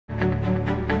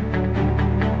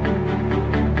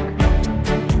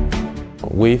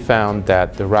We found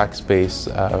that the Rackspace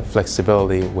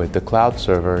flexibility with the cloud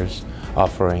servers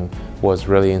offering was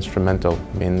really instrumental.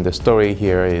 I mean, the story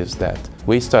here is that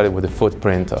we started with a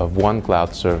footprint of one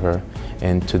cloud server,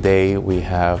 and today we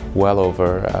have well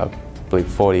over I believe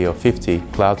 40 or 50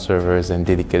 cloud servers and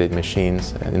dedicated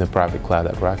machines in the private cloud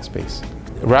at Rackspace.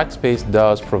 Rackspace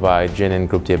does provide JNN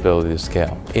Group the ability to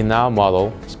scale. In our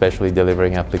model, especially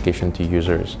delivering application to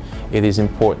users, it is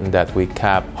important that we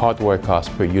cap hardware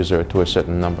costs per user to a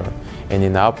certain number. And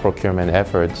in our procurement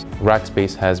efforts,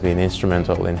 Rackspace has been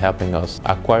instrumental in helping us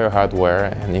acquire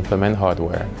hardware and implement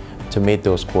hardware to meet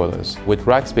those quotas. With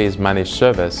Rackspace Managed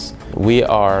Service, we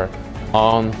are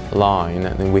online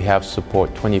and we have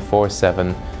support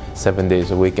 24/7, 7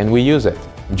 days a week, and we use it.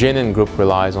 JNN Group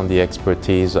relies on the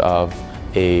expertise of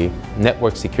a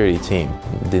network security team.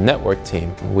 The network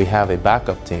team, we have a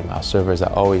backup team. Our servers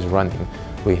are always running.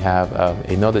 We have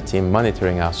another team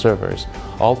monitoring our servers.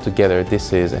 Altogether,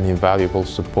 this is an invaluable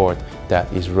support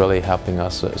that is really helping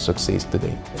us succeed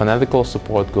today. Fanatical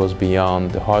support goes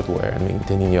beyond the hardware and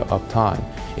maintaining your uptime.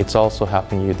 It's also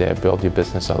helping you there build your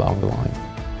business along the line.